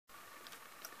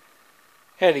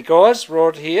Howdy guys,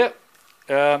 Rod here.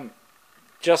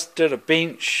 Just did a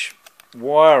bench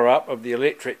wire up of the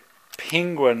electric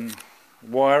Penguin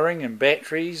wiring and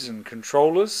batteries and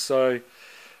controllers, so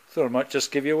thought I might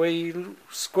just give you a wee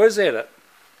squiz at it.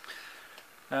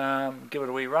 Give it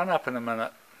a wee run up in a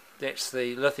minute. That's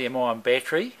the lithium ion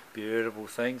battery, beautiful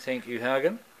thing, thank you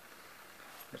Hagen.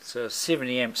 It's a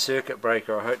 70 amp circuit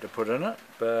breaker I hope to put in it,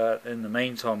 but in the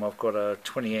meantime I've got a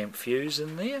 20 amp fuse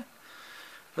in there.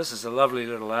 This is a lovely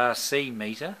little RC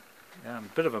meter,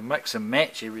 bit of a mix and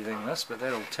match everything this, but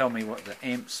that'll tell me what the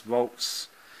amps, volts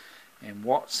and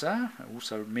watts are. It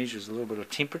also measures a little bit of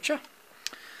temperature.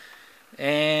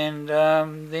 And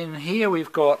then here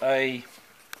we've got a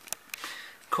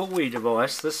cool wee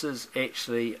device. This is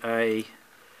actually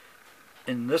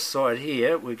in this side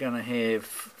here we're going to have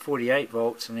 48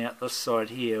 volts, and out this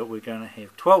side here we're going to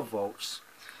have 12 volts,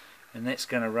 and that's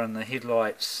going to run the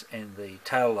headlights and the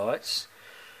tail lights.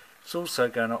 It's also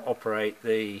going to operate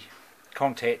the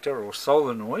contactor or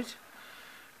solenoid,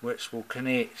 which will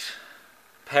connect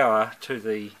power to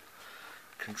the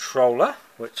controller,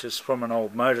 which is from an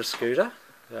old motor scooter,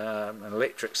 an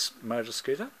electric motor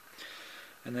scooter.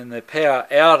 And then the power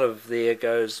out of there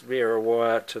goes via a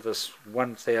wire to this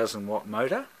 1000 watt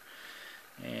motor.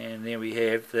 And then we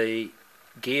have the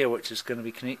gear, which is going to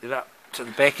be connected up to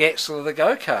the back axle of the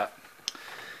go-kart.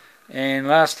 And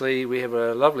lastly, we have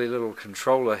a lovely little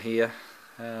controller here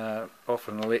off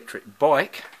an electric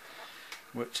bike,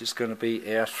 which is going to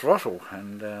be our throttle,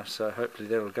 and so hopefully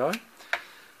that'll go.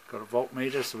 Got a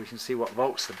voltmeter so we can see what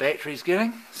volts the battery's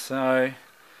getting. So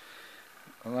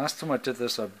the last time I did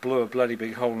this I blew a bloody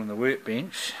big hole in the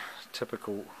workbench,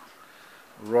 typical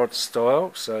Rod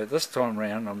style, so this time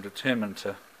round I'm determined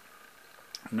to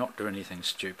not do anything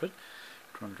stupid.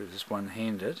 Try and do this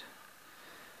one-handed.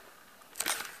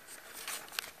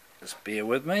 Just bear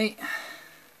with me.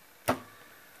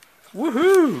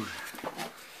 Woohoo!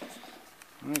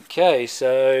 Okay,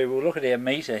 so we'll look at our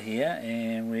meter here,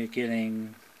 and we're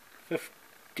getting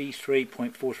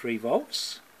 53.43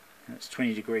 volts. It's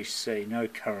 20 degrees C, no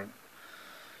current.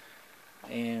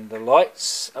 And the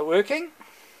lights are working,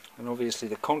 and obviously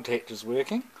the contactor's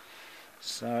working.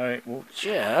 So we'll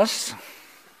just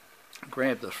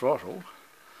grab the throttle.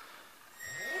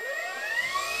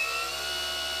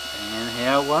 And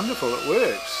how wonderful it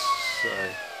works. So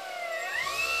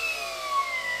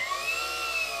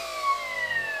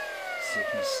you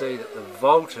can see that the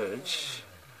voltage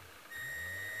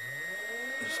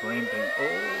is ramping all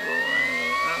the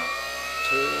way up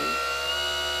to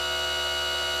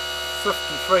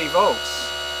 53 volts.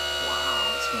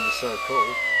 Wow, it's going to be so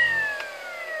cool.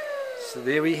 So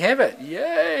there we have it.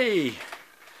 Yay!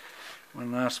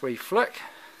 One last wee flick.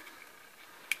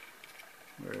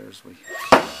 Where is we?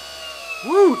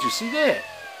 Woo! Did you see that?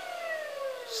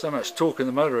 So much torque in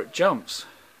the motor it jumps.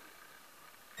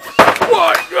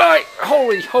 What? Right!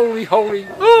 Holy, holy, holy!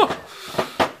 Oh!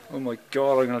 Oh my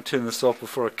god! I'm going to turn this off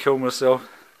before I kill myself.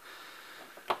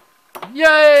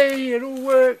 Yay! It all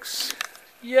works!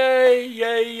 Yay!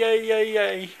 Yay! Yay! Yay!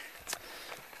 Yay!